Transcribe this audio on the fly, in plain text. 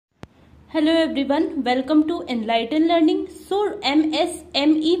Hello everyone, welcome to Enlighten Learning. So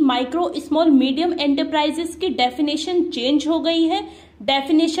MSME micro small medium enterprises की definition change हो गई है,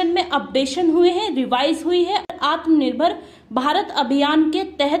 definition में अपडेशन हुए हैं, रिवाइज हुई है। आत्मनिर्भर भारत अभियान के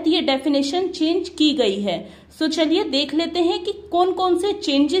तहत ये डेफिनेशन चेंज की गई है। सो चलिए देख लेते हैं कि कौन कौन से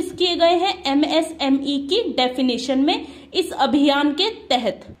चेंजेस किए गए हैं MSME की डेफिनेशन में इस अभियान के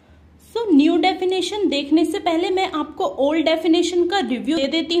तहत। न्यू डेफिनेशन देखने से पहले मैं आपको ओल्ड डेफिनेशन का रिव्यू दे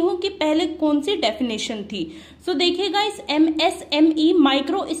देती हूँ कि पहले कौन सी डेफिनेशन थी। देखिएगा, इस MSME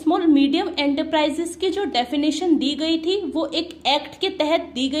micro small medium enterprises की जो डेफिनेशन दी गई थी वो एक एक्ट के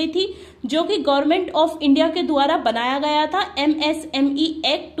तहत दी गई थी जो कि गवर्नमेंट ऑफ इंडिया के द्वारा बनाया गया था, MSME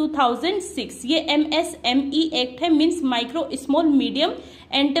एक्ट 2006। ये MSME एक्ट है, means micro small medium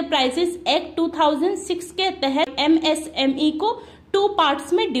enterprises act 2006 के तहत MSME को 2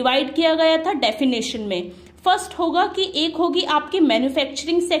 पार्ट्स में डिवाइड किया गया था डेफिनेशन में। फर्स्ट होगा कि एक होगी आपकी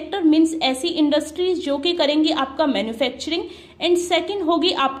मैन्युफैक्चरिंग सेक्टर, मींस ऐसी इंडस्ट्रीज जो कि करेंगी आपका मैन्युफैक्चरिंग, एंड सेकंड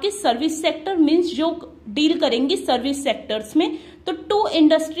होगी आपकी सर्विस सेक्टर, मींस जो डील करेंगी सर्विस सेक्टर्स में। तो 2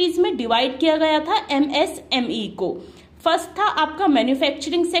 इंडस्ट्रीज में डिवाइड किया गया था MSME को। फर्स्ट था आपका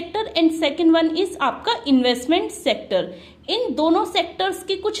manufacturing sector and second one is आपका इन्वेस्टमेंट सेक्टर। इन दोनों सेक्टर्स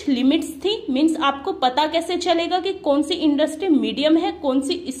की कुछ लिमिट्स थी, मींस आपको पता कैसे चलेगा कि कौन सी इंडस्ट्री मीडियम है, कौन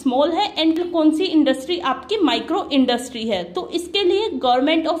सी स्मॉल है एंड कौन सी इंडस्ट्री आपकी माइक्रो इंडस्ट्री है। तो इसके लिए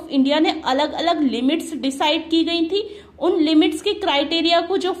गवर्नमेंट ऑफ इंडिया ने अलग अलग लिमिट्स डिसाइड की गई थी। उन लिमिट्स के क्राइटेरिया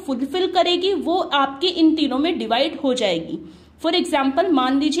को जो फुलफिल करेगी वो आपके इन तीनों में डिवाइड हो जाएगी। फॉर एग्जाम्पल,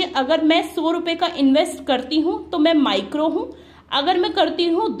 मान लीजिए अगर मैं 100 रुपए का इन्वेस्ट करती हूँ तो मैं माइक्रो हूँ। अगर मैं करती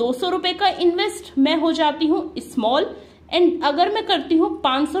हूँ 200 रुपए का इन्वेस्ट, मैं हो जाती हूँ स्मॉल। एंड अगर मैं करती हूँ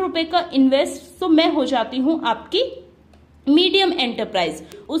 500 रुपए का इन्वेस्ट तो मैं हो जाती हूँ आपकी मीडियम एंटरप्राइज।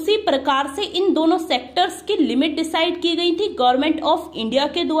 उसी प्रकार से इन दोनों सेक्टर्स की लिमिट डिसाइड की गई थी गवर्नमेंट ऑफ इंडिया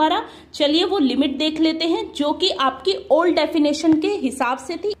के द्वारा। चलिए वो लिमिट देख लेते हैं जो कि आपकी ओल्ड डेफिनेशन के हिसाब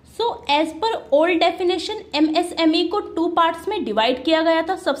से थी। As per old definition MSME को 2 पार्ट्स में डिवाइड किया गया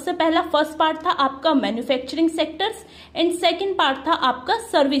था। सबसे पहला फर्स्ट पार्ट था आपका manufacturing sectors and second part था आपका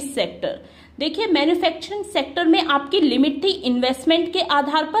सर्विस सेक्टर। देखिए, मैन्युफैक्चरिंग सेक्टर में आपकी लिमिट थी इन्वेस्टमेंट के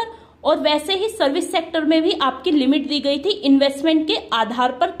आधार पर, और वैसे ही सर्विस सेक्टर में भी आपकी लिमिट दी गई थी इन्वेस्टमेंट के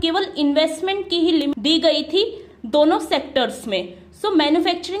आधार पर। केवल इन्वेस्टमेंट की ही लिमिट दी गई थी दोनों सेक्टर्स में।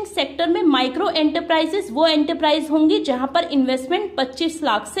 मैन्युफैक्चरिंग सेक्टर में माइक्रो एंटरप्राइजेस वो एंटरप्राइज होंगी जहां पर इन्वेस्टमेंट 25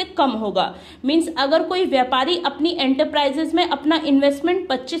 लाख से कम होगा। मींस अगर कोई व्यापारी अपनी एंटरप्राइजेस में अपना इन्वेस्टमेंट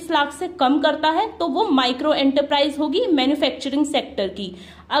 25 लाख से कम करता है तो वो माइक्रो एंटरप्राइज होगी मैन्युफैक्चरिंग सेक्टर की।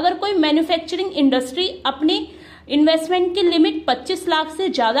 अगर कोई मैन्युफैक्चरिंग इंडस्ट्री अपनी इन्वेस्टमेंट की लिमिट 25 लाख से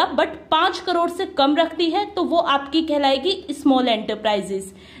ज्यादा बट 5 करोड़ से कम रखती है तो वो आपकी कहलाएगी स्मॉल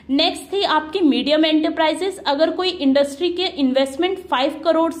एंटरप्राइजेस। नेक्स्ट थी आपकी मीडियम एंटरप्राइजेस। अगर कोई इंडस्ट्री के इन्वेस्टमेंट 5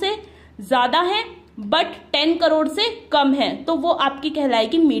 करोड़ से ज्यादा है बट 10 करोड़ से कम है तो वो आपकी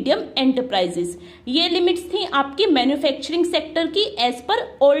कहलाएगी मीडियम एंटरप्राइजेस। ये लिमिट्स थी आपकी मैन्युफैक्चरिंग सेक्टर की as per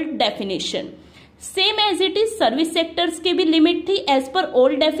old definition. Same as it is service sectors की भी लिमिट थी एज पर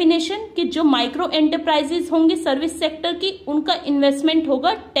ओल्ड डेफिनेशन कि जो माइक्रो एंटरप्राइजेस होंगी सर्विस सेक्टर की उनका इन्वेस्टमेंट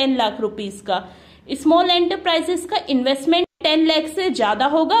होगा 10 लाख रुपीस का। स्मॉल एंटरप्राइजेस का इन्वेस्टमेंट 10 लाख से ज्यादा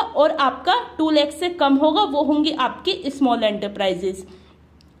होगा और आपका 2 लाख से कम होगा, वो होंगी आपकी स्मॉल एंटरप्राइजेस।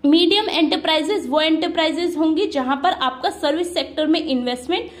 मीडियम एंटरप्राइजेस वो एंटरप्राइजेस होंगी जहां पर आपका सर्विस सेक्टर में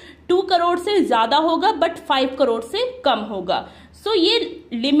इन्वेस्टमेंट 2 करोड़ से ज्यादा होगा बट 5 करोड़ से कम होगा। ये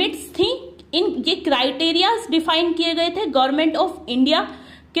लिमिट्स थी, ये क्राइटेरियाज डिफाइन किए गए थे गवर्नमेंट ऑफ इंडिया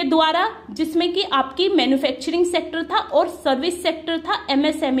के द्वारा, जिसमें कि आपकी मैन्युफैक्चरिंग सेक्टर था और सर्विस सेक्टर था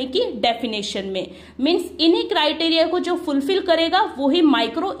MSME की डेफिनेशन में। मींस इन्हीं क्राइटेरिया को जो फुलफिल करेगा वही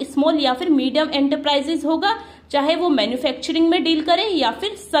माइक्रो स्मॉल या फिर मीडियम एंटरप्राइजेस होगा, चाहे वो मैन्युफैक्चरिंग में डील करे या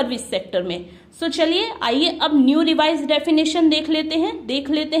फिर सर्विस सेक्टर में। चलिए आइए अब न्यू रिवाइज डेफिनेशन देख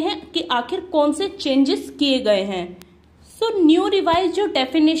लेते हैं कि आखिर कौन से चेंजेस किए गए हैं। न्यू रिवाइज जो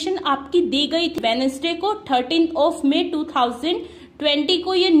डेफिनेशन आपकी दी गई थी वेडनेसडे को 13 मई 2020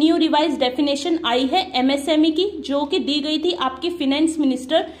 को ये न्यू रिवाइज डेफिनेशन आई है MSME की, जो कि दी गई थी आपकी फाइनेंस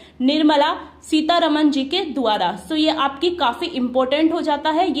मिनिस्टर निर्मला सीतारमण जी के द्वारा। ये आपकी काफी इंपॉर्टेंट हो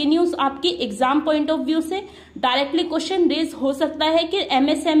जाता है। ये न्यूज आपकी एग्जाम पॉइंट ऑफ व्यू से डायरेक्टली क्वेश्चन रेज हो सकता है कि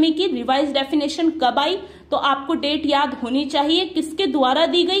MSME की रिवाइज डेफिनेशन कब आई, तो आपको डेट याद होनी चाहिए, किसके द्वारा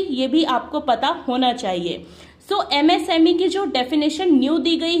दी गई ये भी आपको पता होना चाहिए। MSME की जो डेफिनेशन न्यू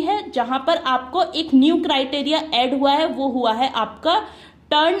दी गई है, जहां पर आपको एक न्यू क्राइटेरिया ऐड हुआ है, वो हुआ है आपका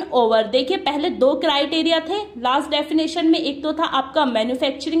टर्नओवर। देखिए, पहले 2 क्राइटेरिया थे लास्ट डेफिनेशन में, एक तो था आपका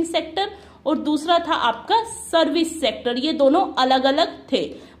मैन्युफैक्चरिंग सेक्टर और दूसरा था आपका सर्विस सेक्टर। ये दोनों अलग अलग थे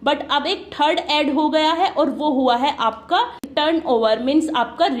बट अब एक थर्ड ऐड हो गया है और वो हुआ है आपका टर्नओवर मीन्स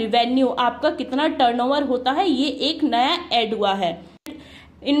आपका रेवेन्यू, आपका कितना टर्नओवर होता है, ये एक नया ऐड हुआ है।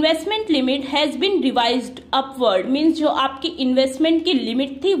 Investment limit has been revised upward means जो आपकी इन्वेस्टमेंट की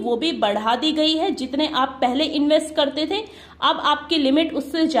लिमिट थी वो भी बढ़ा दी गई है। जितने आप पहले इन्वेस्ट करते थे अब आपकी लिमिट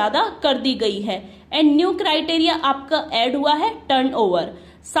उससे ज्यादा कर दी गई है। एंड न्यू क्राइटेरिया आपका ऐड हुआ है टर्नओवर।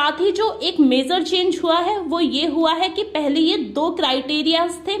 साथ ही जो एक मेजर चेंज हुआ है वो ये हुआ है कि पहले ये दो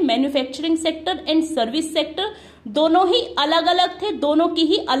क्राइटेरियाज थे, manufacturing sector and service sector, दोनों ही अलग अलग थे, दोनों की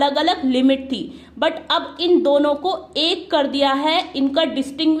ही अलग अलग लिमिट थी। बट अब इन दोनों को एक कर दिया है, इनका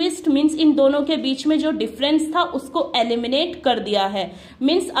डिस्टिंग्विश्ड मीन्स इन दोनों के बीच में जो डिफरेंस था उसको एलिमिनेट कर दिया है।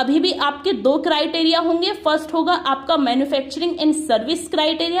 मीन्स अभी भी आपके दो क्राइटेरिया होंगे, फर्स्ट होगा आपका मैन्युफैक्चरिंग एंड सर्विस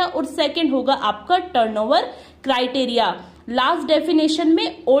क्राइटेरिया और सेकेंड होगा आपका टर्नओवर क्राइटेरिया। लास्ट डेफिनेशन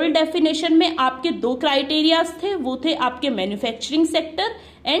में, ओल्ड डेफिनेशन में आपके दो क्राइटेरियाज थे, वो थे आपके manufacturing sector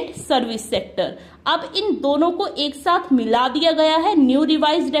and service sector. अब इन दोनों को एक साथ मिला दिया गया है न्यू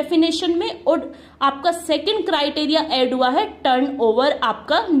रिवाइज डेफिनेशन में और आपका सेकंड क्राइटेरिया ऐड हुआ है टर्नओवर,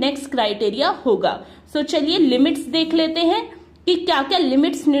 आपका नेक्स्ट क्राइटेरिया होगा। सो चलिए लिमिट्स देख लेते हैं कि क्या क्या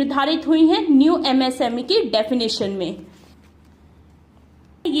लिमिट्स निर्धारित हुई हैं न्यू एमएसएमई की डेफिनेशन में।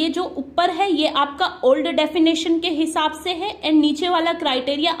 ये जो ऊपर है ये आपका ओल्ड डेफिनेशन के हिसाब से है एंड नीचे वाला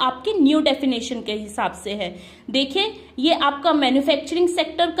क्राइटेरिया आपकी न्यू डेफिनेशन के हिसाब से है। देखिए ये आपका मैन्युफैक्चरिंग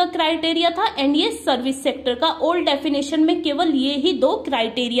सेक्टर का क्राइटेरिया था एंड ये सर्विस सेक्टर का। ओल्ड डेफिनेशन में केवल ये ही दो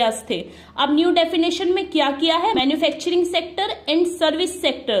क्राइटेरियाज थे। अब न्यू डेफिनेशन में क्या किया है, manufacturing sector and service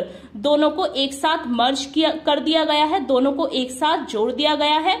sector दोनों को एक साथ मर्ज कर दिया गया है, दोनों को एक साथ जोड़ दिया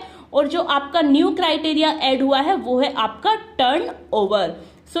गया है। और जो आपका न्यू क्राइटेरिया ऐड हुआ है वो है आपका टर्नओवर।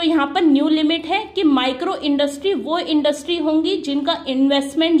 सो यहाँ पर न्यू लिमिट है कि माइक्रो इंडस्ट्री वो इंडस्ट्री होंगी जिनका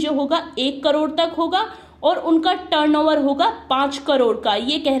इन्वेस्टमेंट जो होगा 1 करोड़ तक होगा और उनका टर्नओवर होगा 5 करोड़ का,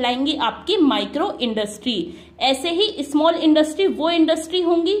 ये कहलाएंगी आपकी माइक्रो इंडस्ट्री। ऐसे ही स्मॉल इंडस्ट्री वो इंडस्ट्री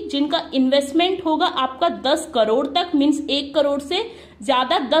होंगी जिनका इन्वेस्टमेंट होगा आपका 10 करोड़ तक मीन्स 1 करोड़ से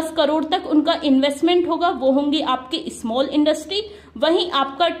ज्यादा 10 करोड़ तक उनका इन्वेस्टमेंट होगा, वो होंगी आपकी स्मॉल इंडस्ट्री। वहीं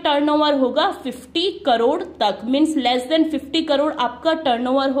आपका टर्नओवर होगा 50 करोड़ तक मीन्स लेस देन 50 करोड़ आपका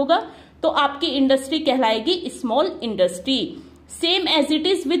टर्नओवर होगा तो आपकी इंडस्ट्री कहलाएगी small industry. Same as it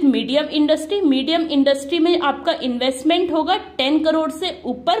is with medium industry. Medium industry में आपका इन्वेस्टमेंट होगा 10 करोड़ से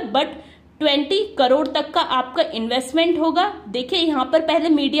ऊपर बट 20 करोड़ तक का आपका इन्वेस्टमेंट होगा। देखिए यहाँ पर पहले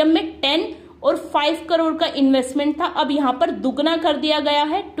मीडियम में 10 और 5 करोड़ का इन्वेस्टमेंट था, अब यहाँ पर दुगना कर दिया गया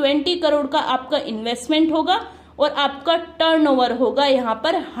है, 20 करोड़ का आपका इन्वेस्टमेंट होगा और आपका टर्नओवर होगा यहाँ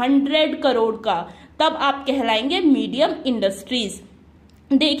पर 100 करोड़ का, तब आप कहलाएंगे मीडियम इंडस्ट्रीज।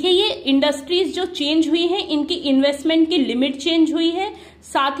 देखिए ये इंडस्ट्रीज जो चेंज हुई हैं इनकी इन्वेस्टमेंट की लिमिट चेंज हुई है,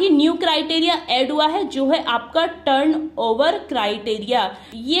 साथ ही न्यू क्राइटेरिया ऐड हुआ है जो है आपका टर्नओवर क्राइटेरिया।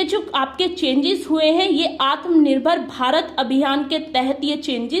 ये जो आपके चेंजेस हुए हैं ये आत्मनिर्भर भारत अभियान के तहत ये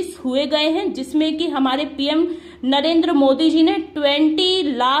चेंजेस हुए गए हैं, जिसमें कि हमारे पीएम नरेंद्र मोदी जी ने 20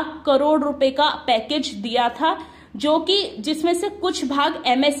 लाख करोड़ रुपए का पैकेज दिया था, जो कि जिसमें से कुछ भाग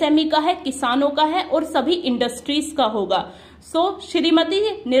एमएसएमई का है, किसानों का है और सभी इंडस्ट्रीज का होगा। सो श्रीमती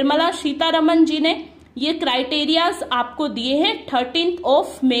निर्मला सीतारमन जी ने ये क्राइटेरियाज आपको दिए हैं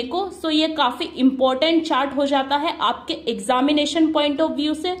 13 मई को। सो ये काफी इंपॉर्टेंट चार्ट हो जाता है आपके एग्जामिनेशन पॉइंट ऑफ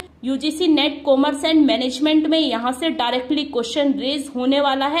व्यू से। UGC net commerce and management में यहाँ से डायरेक्टली क्वेश्चन रेज होने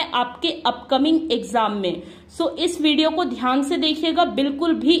वाला है आपके अपकमिंग एग्जाम में। सो इस वीडियो को ध्यान से देखिएगा,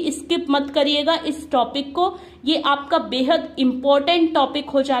 बिल्कुल भी स्किप मत करिएगा इस टॉपिक को। ये आपका बेहद इंपॉर्टेंट टॉपिक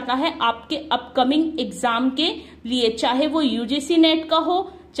हो जाता है आपके अपकमिंग एग्जाम के लिए, चाहे वो यूजीसी नेट का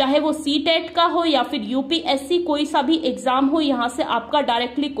हो, चाहे वो सीटेट का हो या फिर यूपीएससी, कोई सा भी एग्जाम हो, यहाँ से आपका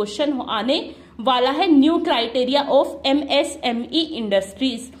डायरेक्टली क्वेश्चन आने वाला है new criteria of MSME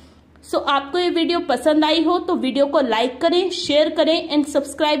industries. सो आपको ये वीडियो पसंद आई हो तो वीडियो को लाइक करें, शेयर करें एंड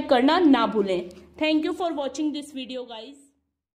सब्सक्राइब करना ना भूलें। Thank you for watching this video guys.